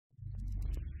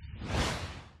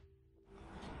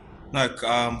No,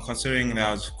 considering that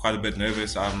I was quite a bit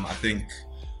nervous, I think,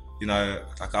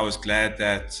 like I was glad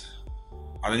that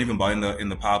I don't even bowl in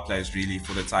the power plays really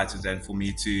for the Titans, and for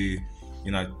me to,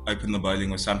 open the bowling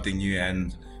was something new,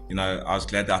 and I was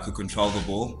glad that I could control the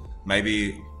ball.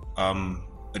 Maybe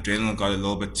adrenaline got a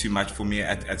little bit too much for me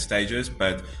at stages,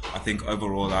 but I think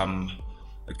overall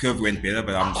the curve went better.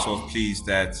 But I'm sort of pleased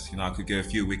that I could get a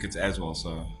few wickets as well,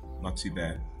 so not too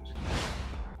bad.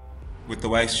 With the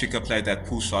way Shika played that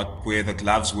pull shot where the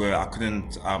gloves were, I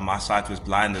couldn't, my sight was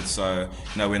blinded. So,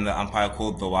 when the umpire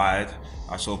called the wide,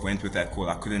 I sort of went with that call.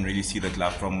 I couldn't really see the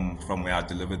glove from where I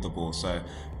delivered the ball. So,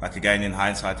 like again, in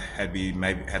hindsight,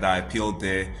 had I appealed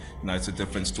there, it's a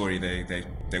different story.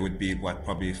 They would be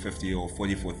probably 50 or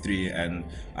 40 for three and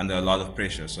under a lot of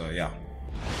pressure. So, yeah.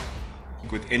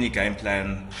 With any game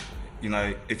plan,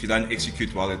 if you don't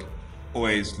execute well, it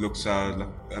always looks a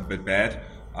bit bad.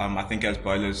 I think as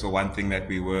bowlers, the one thing that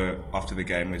we were after the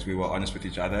game is we were honest with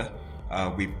each other.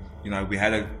 We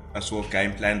had a sort of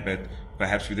game plan, but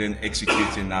perhaps we didn't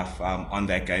execute enough on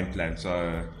that game plan.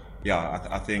 So, yeah,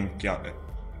 I think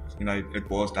it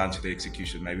boils down to the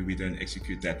execution. Maybe we didn't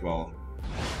execute that well.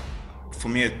 For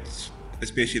me,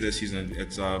 especially this season,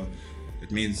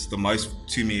 it means the most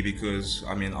to me because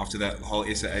after that whole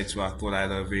SAA tour, I thought I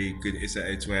had a very good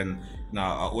SAA tour, and I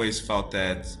always felt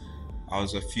that I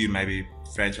was a few maybe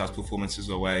franchise performances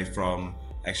away from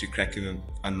actually cracking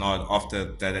a nod after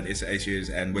that at SAA series,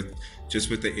 and with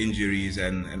the injuries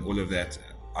and all of that,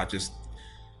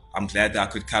 I'm glad that I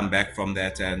could come back from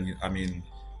that, and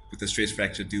with the stress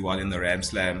fracture, do well in the Ram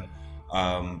Slam.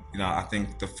 I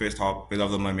think the first half, bit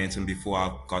of the momentum before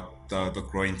I got the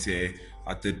groin tear,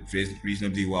 I did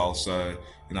reasonably well. So,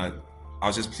 I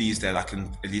was just pleased that I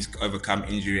can at least overcome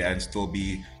injury and still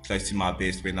be close to my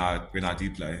best when I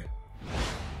do play.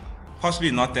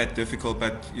 Possibly not that difficult,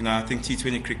 but I think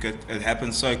T20 cricket, it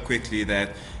happens so quickly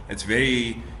that it's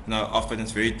very, often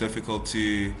it's very difficult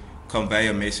to convey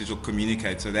a message or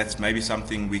communicate. So that's maybe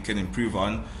something we can improve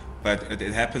on, but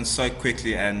it happens so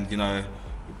quickly, and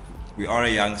we are a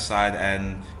young side,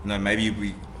 and maybe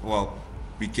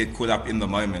we get caught up in the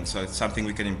moment. So it's something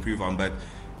we can improve on. But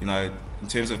in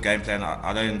terms of game plan,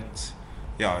 I don't.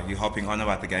 Yeah, you're hopping on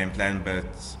about the game plan, but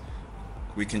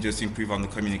we can just improve on the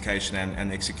communication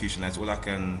and execution. That's all I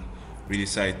can really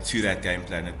say to that game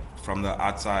plan. From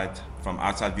outside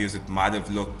views, it might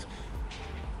have looked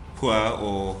poor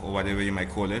or whatever you may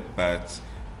call it, but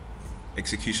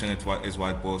execution is what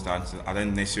it boils down to. I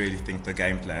don't necessarily think the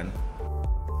game plan.